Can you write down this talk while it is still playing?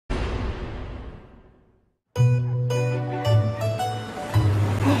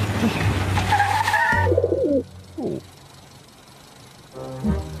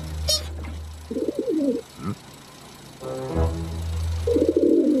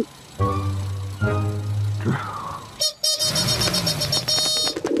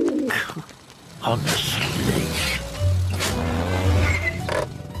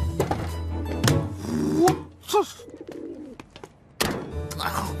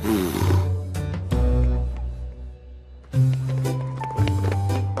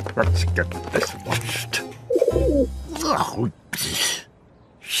Let's get this washed. Oh,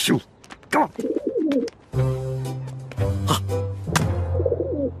 shoot. Go on.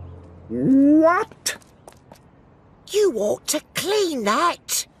 What? You ought to clean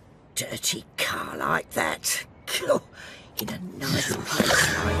that. Dirty car like that. In a nice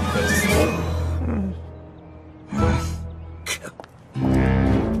place like this.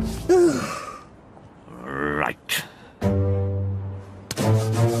 Right.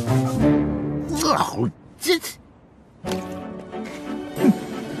 Oh,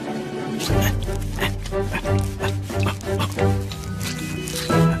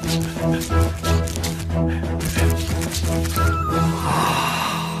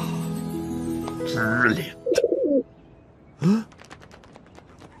 brilliant. Huh?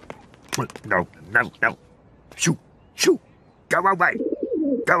 No, no, no. Shoo, shoo. Go away.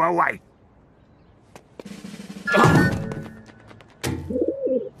 Go away.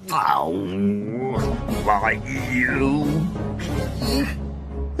 Oh, why you?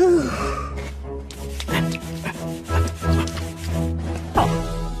 Oh,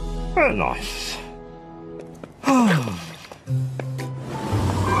 very nice.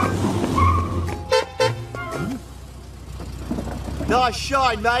 Nice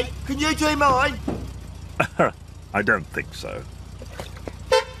shine, mate. Can you do mine? I don't think so.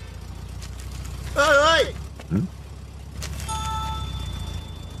 All right.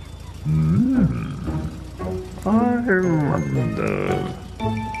 I wonder...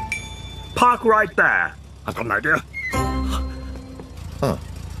 Park right there. I've got an idea. Huh.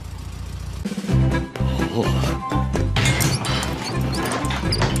 Oh.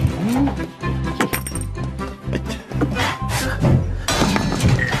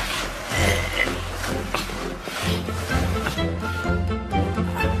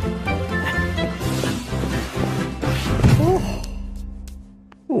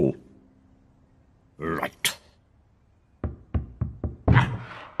 Right.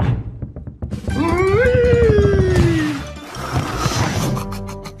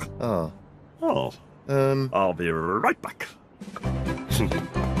 Oh. Oh. I'll be right back.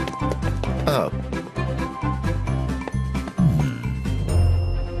 Oh.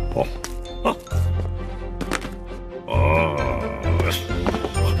 Oh. Oh. Oh.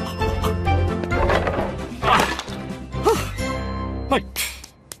 Right.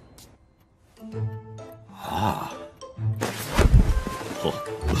 Ah. Oh.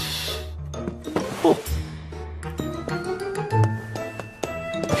 Oh.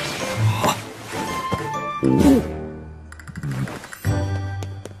 Ooh.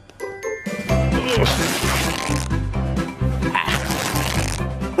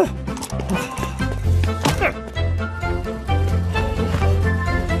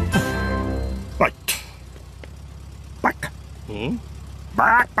 Right. Back.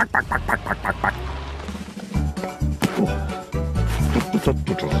 Back, back, back, back, back, back, back, back.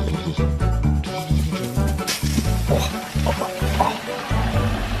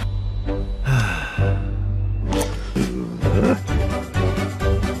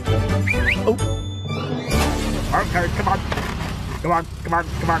 Okay, come on. Come on, come on,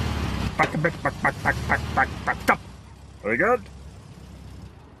 come on. Back a bit, back, back, back, back, back, back. Stop. Very good.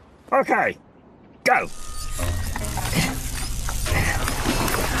 Okay, go.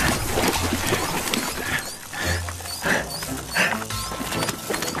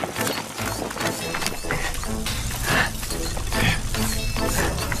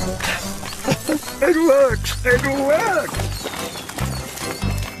 It works! It works!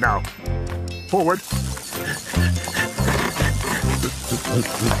 Now, forward.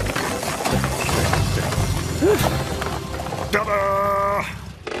 Ta-da!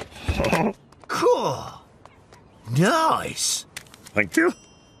 Cool. Nice. Thank you.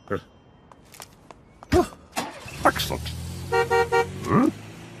 Excellent.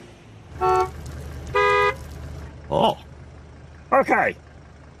 Oh. Okay.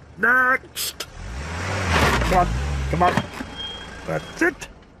 Next. Come on. Come on. That's it.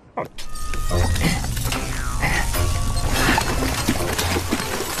 Oh.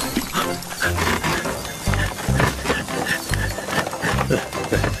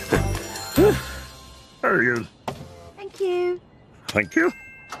 There he is. Thank you. Thank you.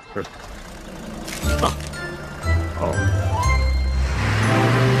 Oh.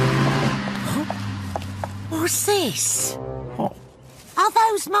 What's this? Oh. Are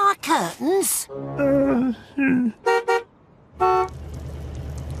those my curtains?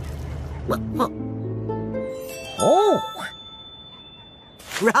 What? Oh!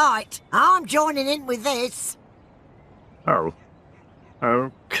 Right, I'm joining in with this. Oh.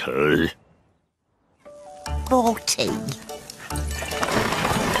 Okay. Okay. More tea.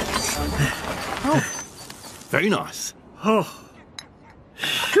 Very nice. Oh.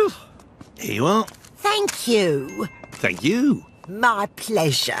 Phew. Here you are. Thank you. Thank you. My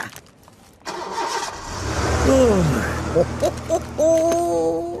pleasure.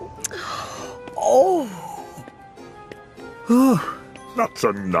 Oh. That's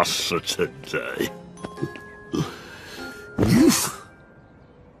enough for today.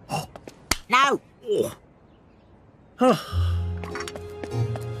 No.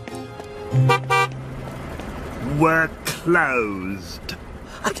 We're closed.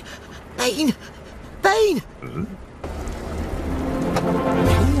 Bean! Bean!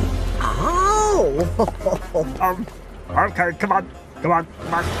 Oh! Okay, come on. Come on.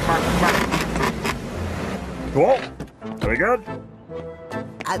 Come on. Come on. Come on. Cool. Very good.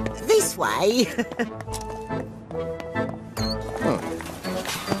 This way.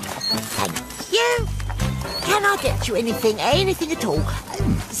 Thank you. Can I get you anything at all?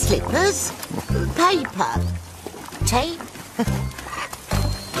 Slippers? Paper? Tape?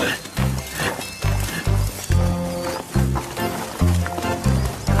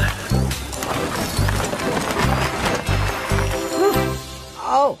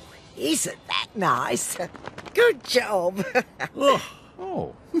 Oh, isn't that nice? Good job.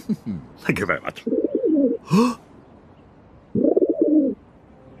 Oh. Thank you very much.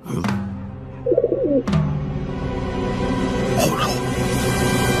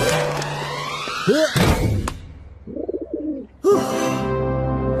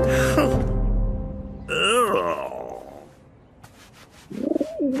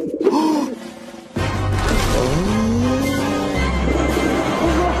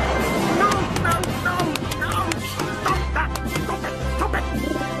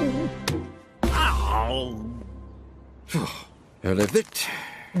 Hell of it.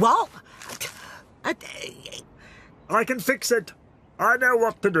 What? I can fix it. I know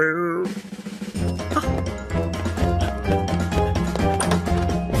what to do.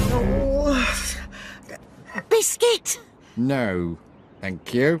 Biscuit? No,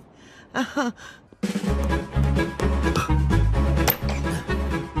 thank you.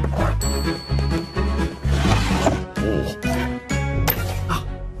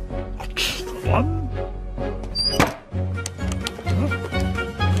 One.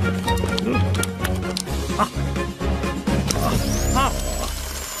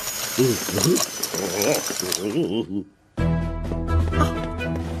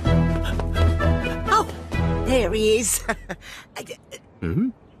 Oh, there he is.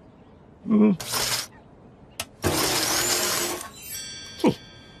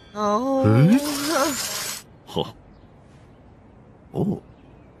 Oh. Huh. Oh.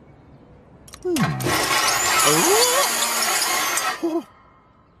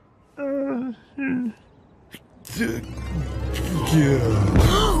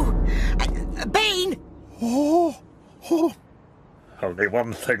 Bean! Only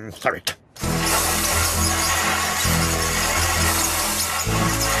one thing for it.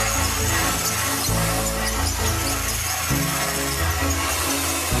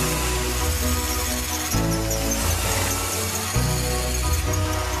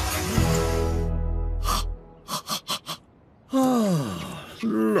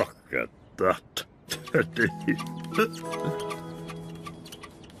 Look at that, Teddy.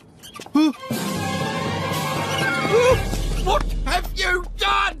 What have you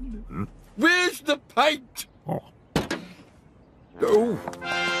done? Where's the paint? Oh. Oh,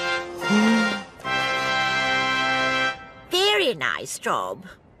 Very nice job.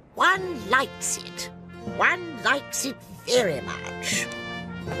 One likes it. One likes it very much.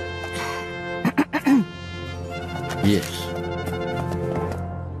 yes.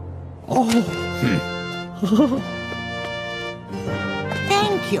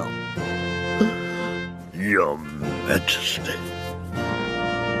 Thank you. Your Majesty.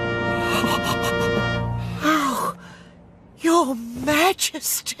 Oh, Your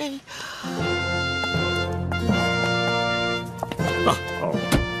Majesty.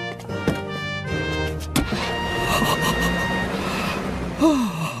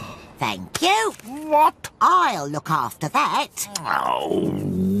 Thank you. What? I'll look after that. Oh.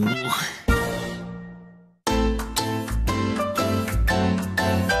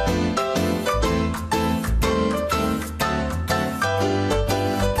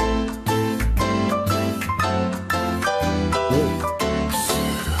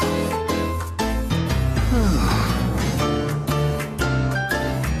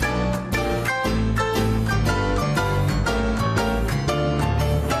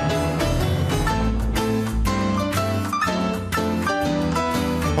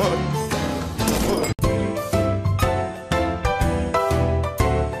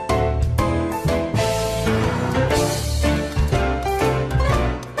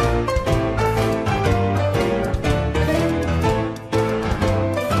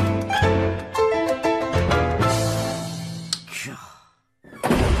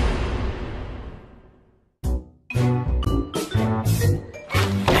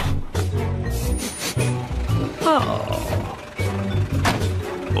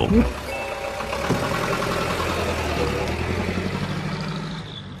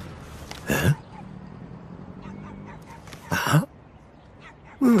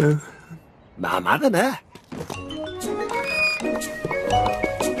 まあまだな。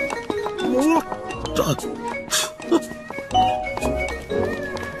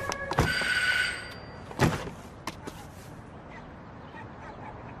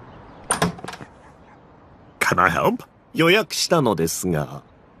Can I help? 予約したのですが。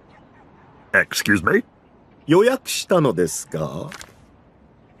Excuse me? 予約したのですが。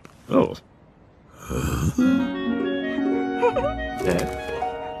Oh. Yes.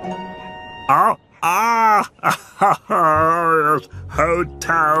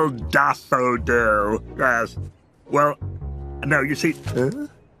 Hotel Daffodil. Yes. Well, no, you see.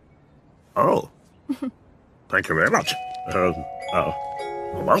 Oh. Thank you very much.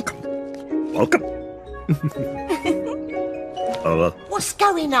 Welcome. Welcome. What's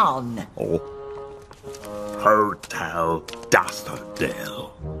going on? Hotel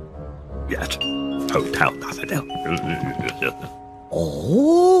Daffodil. Yes. Hotel Daffodil.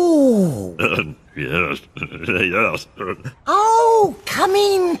 Oh. Yes. Yes. Oh, come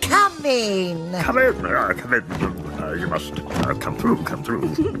in, come in. Come in. Come in. You must come through. Come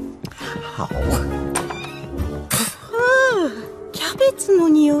through. キャベツの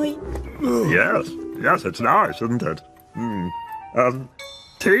匂い。 Yes. Yes, it's nice, isn't it?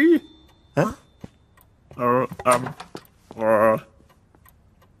 Tea? Huh?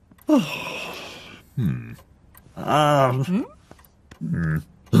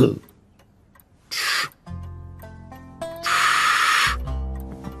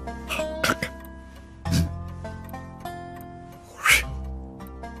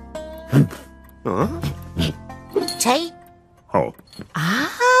 Tea? Oh, あ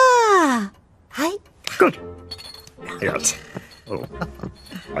あ、はい。 good. Yes. Oh.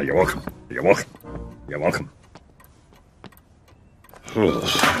 You're welcome. You're welcome. You're welcome.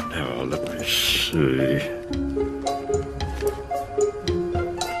 Now, let me see.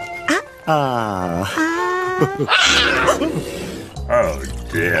 Oh,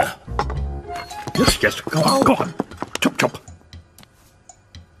 dear. Yes, yes. Go on, go on. Chop, chop.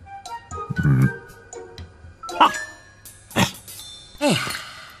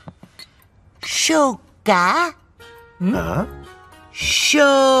 Sugar? Huh?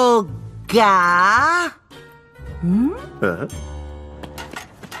 Sugar?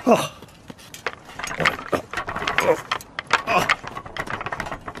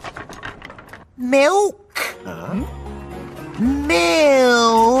 Milk?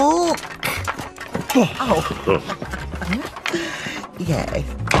 Milk? Oh. Yeah.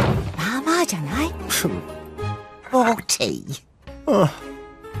 まあまあじゃない？ More tea?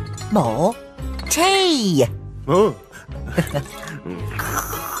 More tea? Oh.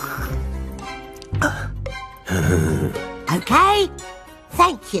 Okay,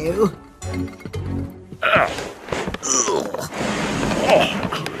 thank you.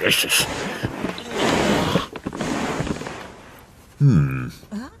 Gracious.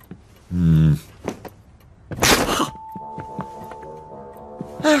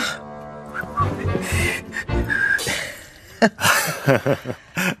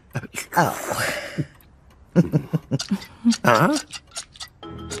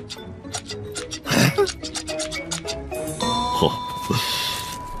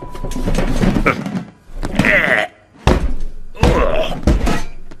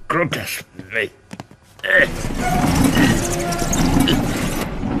 Goodness me.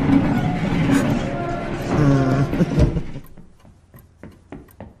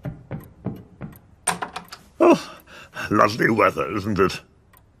 Oh, lovely weather, isn't it?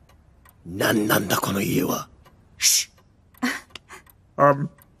 なんだこの家は。 Shh.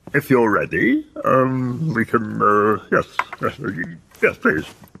 If you're ready, we can, yes, yes, please.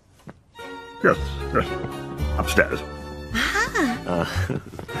 Yes, yes, upstairs.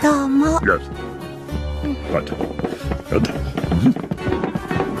 どうも。 Yes. Right. Good.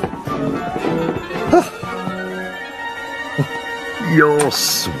 You're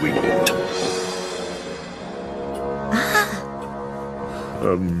sweet.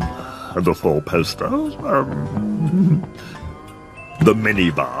 And the four posters. The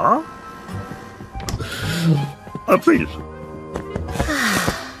minibar? Please.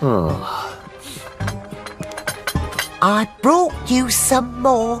 I brought you some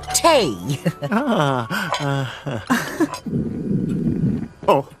more tea.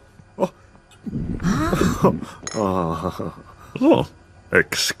 Oh,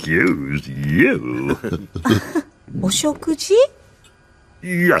 excuse you. お食事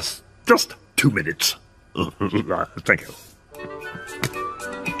Yes, just 2 minutes. Thank you.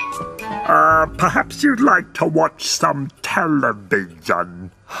 Perhaps you'd like to watch some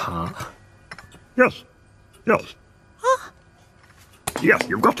television. Huh? Yes. Yes. Yes,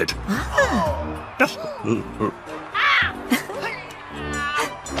 you've got it. Yes.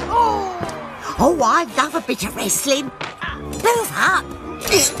 Oh, I love a bit of wrestling. Move up.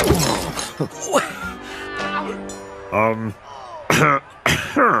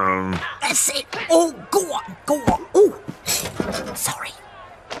 That's it. Oh, go on, go on. Oh, sorry.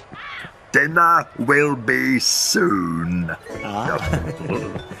 Dinner will be soon.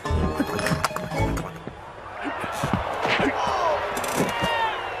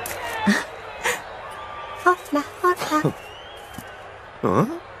 Hola, hola. Huh?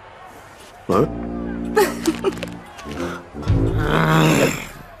 What?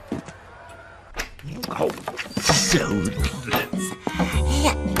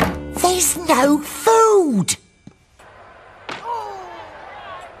 There's no food.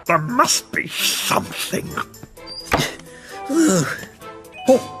 There must be something.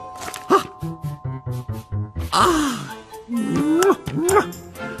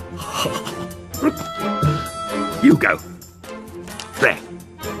 You go. There.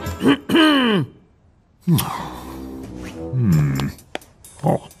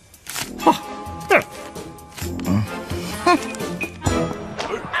 Oh. There.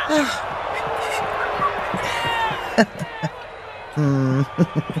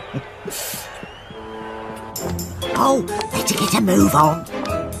 Oh, better get a move on.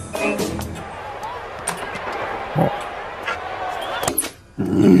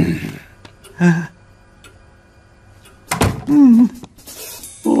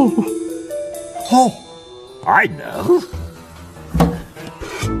 Oh, I know.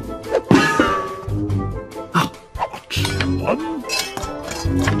 What's one?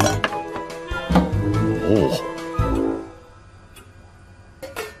 Oh.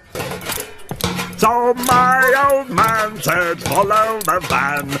 So my old man said, follow the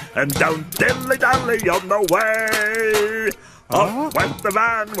van and don't dilly-dally on the way. Off went the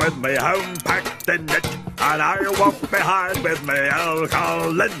van with me home packed in it, and I walked behind with me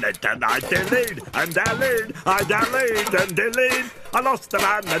alcohol in it. And I dillied and dallied, I dallied and dillied. I lost the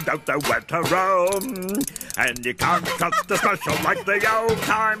van and don't know where to roam. And you can't trust the special like the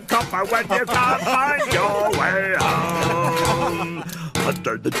old-time copper when you can't find your way home.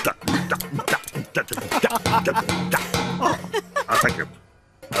 Thank you.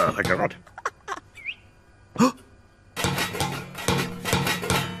 Thank you, God.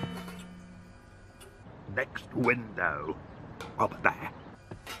 Next window. Up there.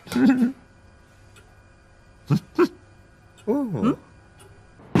 Oh.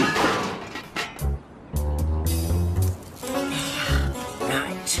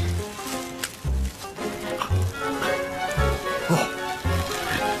 Right.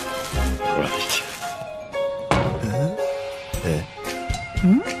 Right.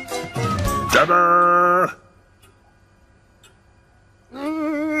 Ta-da!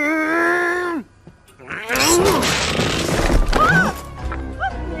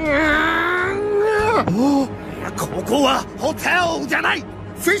 Hotel じゃない。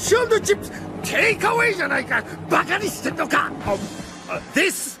Fish and chips take away じゃないか。バカにしてんのか。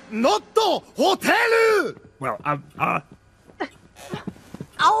This not hotel. Well,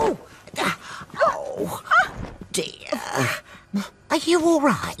 Oh, oh, dear. Are you all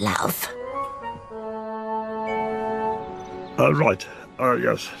right, love? Right.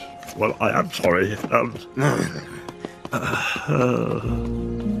 Yes. Well, I am sorry.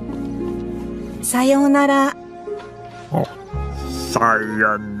 Sayonara. Oh,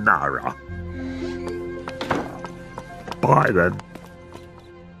 sayonara. Bye then.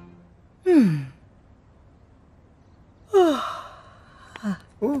 Oh.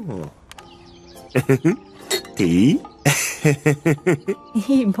 Tea?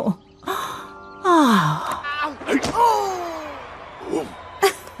 いいもん。ああ。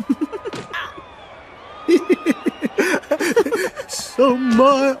So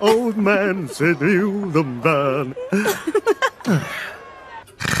my old man said you the man.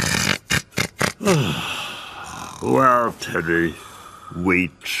 Well, Teddy, we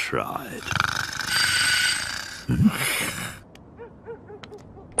tried.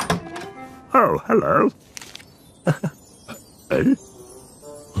 Oh, hello. Eh?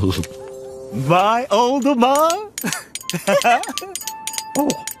 My old man.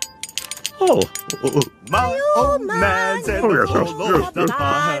 Oh, My old man said, Oh, yes, yes, follow yes, the yes.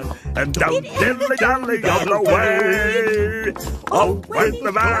 van. and don't dilly-dally on the way. Oh, with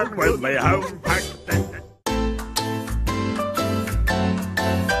the van with me home packed in it.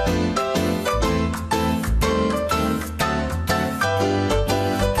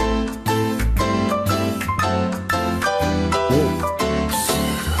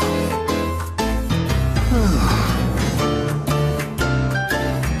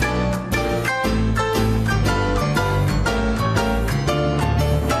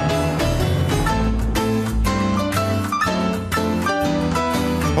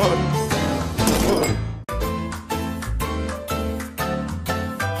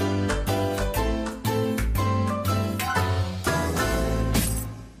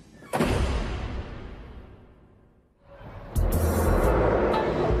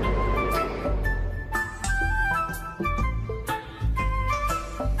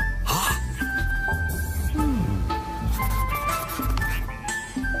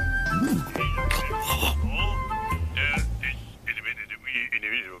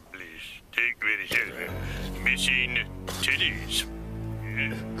 Please take missing titties.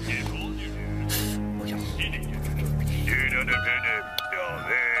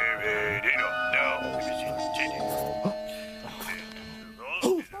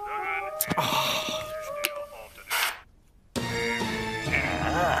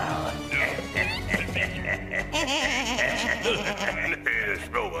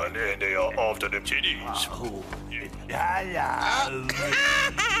 And they are after the titties.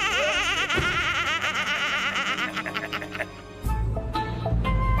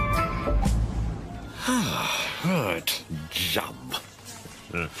 Right, jump.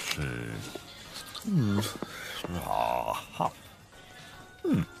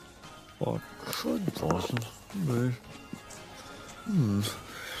 What could possibly be?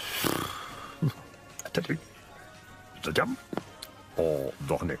 Teddy, the jump. Oh,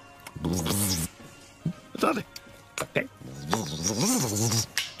 nog niet. Teddy. Okay.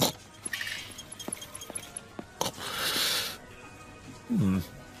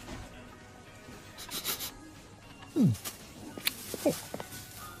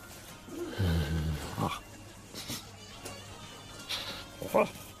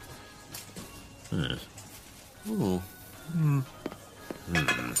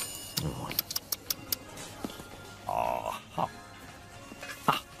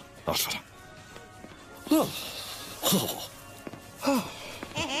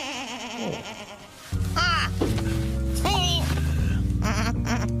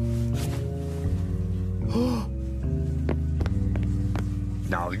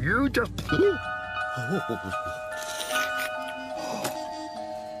 Now you just... Oh, no, no.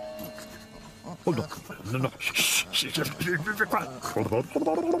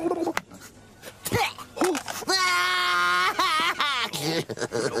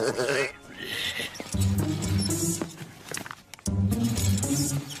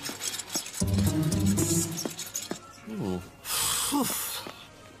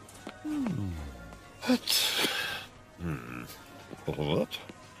 What?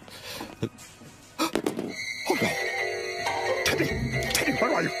 Oh, no. Teddy! Teddy,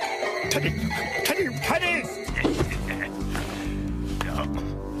 where are you? Teddy! Teddy! Teddy!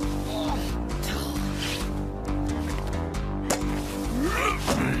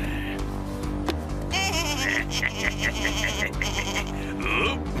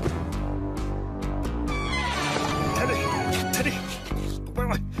 Teddy! Teddy! Where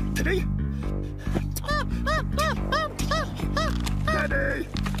am I? Teddy!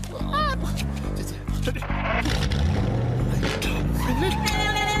 Teddy! Teddy!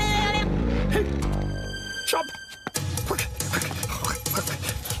 Hey! Jump! Quick! Quick!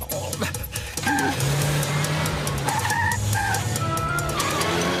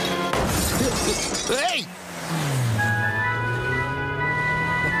 Hey!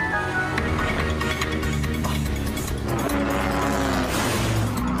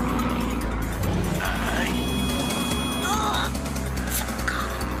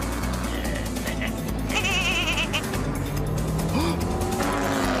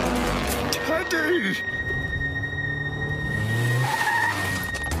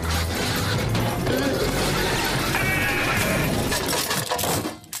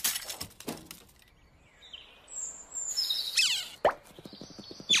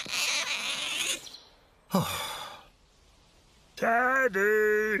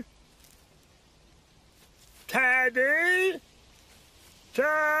 Teddy! Teddy! Teddy!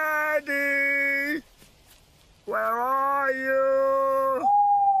 Teddy! Where are you?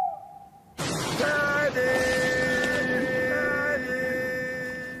 Teddy!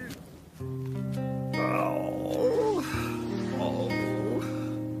 Oh,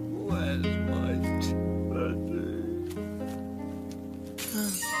 where's my Teddy?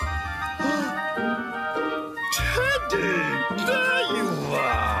 Teddy! There you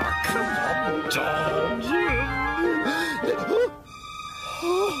are! Come on, darling!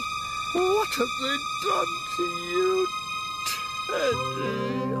 What have they done to you, Teddy?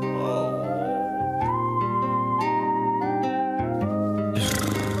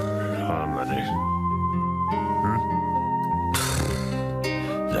 How many?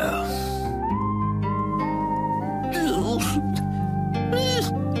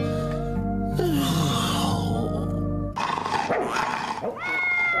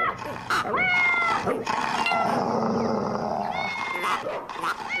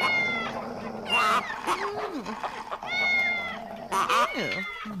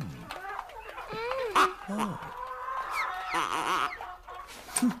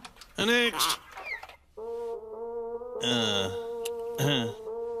 Next.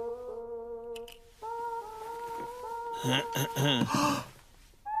 Oh,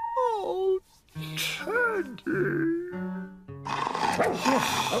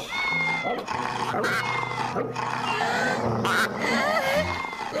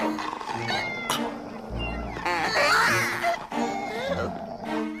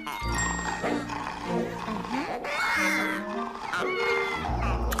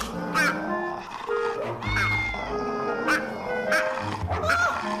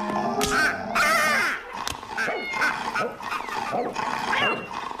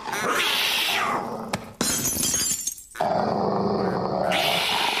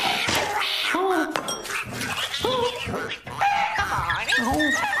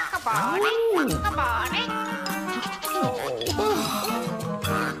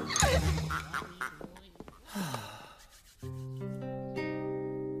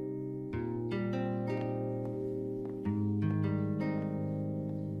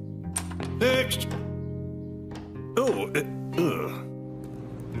 Next. Oh,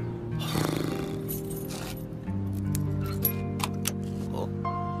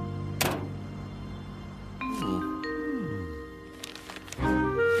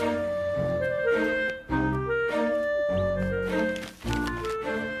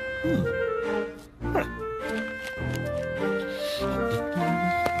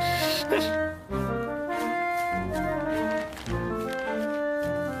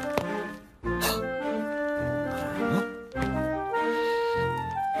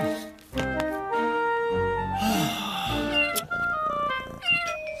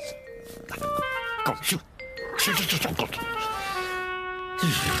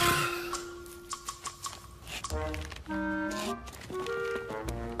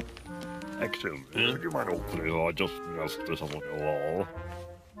 Excellent. Would you mind opening? I just noticed this on the wall.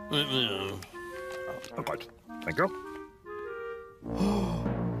 Right. Thank you.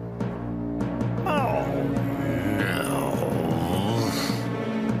 Oh, no.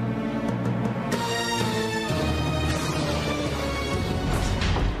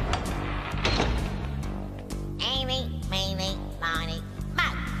 Eeny, meeny, miny, mo.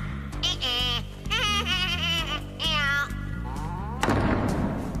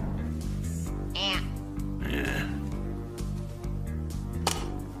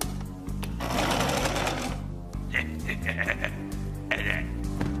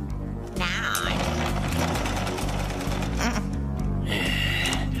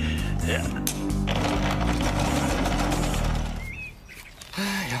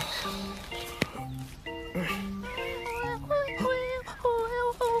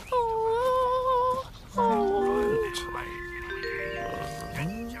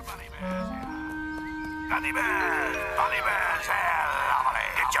 Bunny bears here, lovely.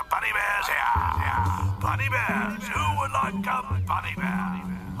 Get your bunny bears here. Bunny bears, who would like a bunny bear?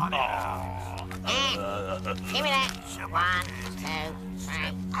 Bunny bears. Give me that. 1, 2, 3.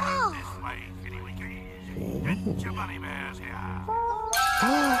 Oh. This way, kitty winkies. Get your bunny bears here.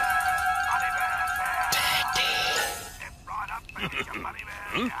 Bunny bears here. Step right up and get your bunny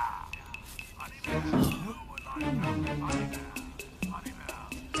bears here. Bunny bears, who would like a bunny bear? Bunny bears.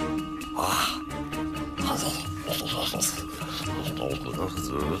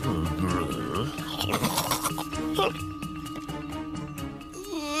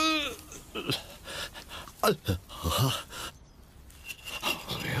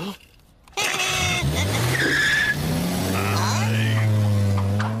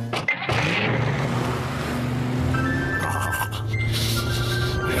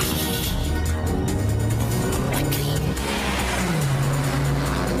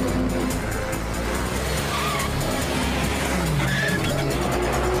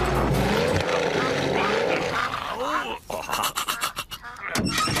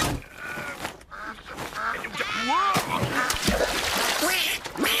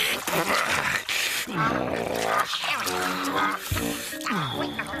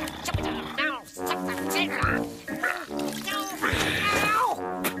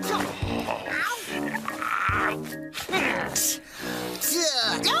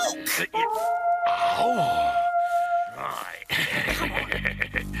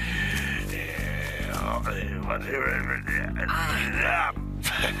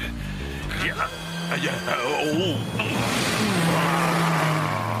 Yeah. Oh.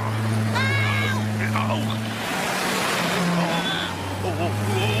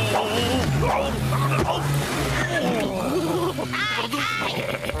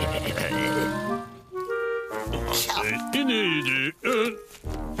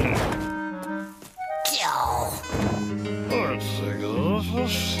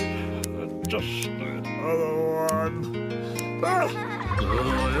 Just another one.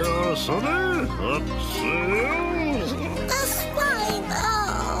 Yeah, sonny, that's That's fine.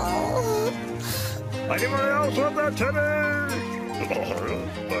 Oh. Anybody else want that teddy?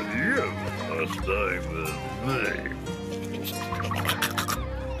 But you must stay with me.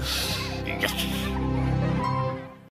 Yes.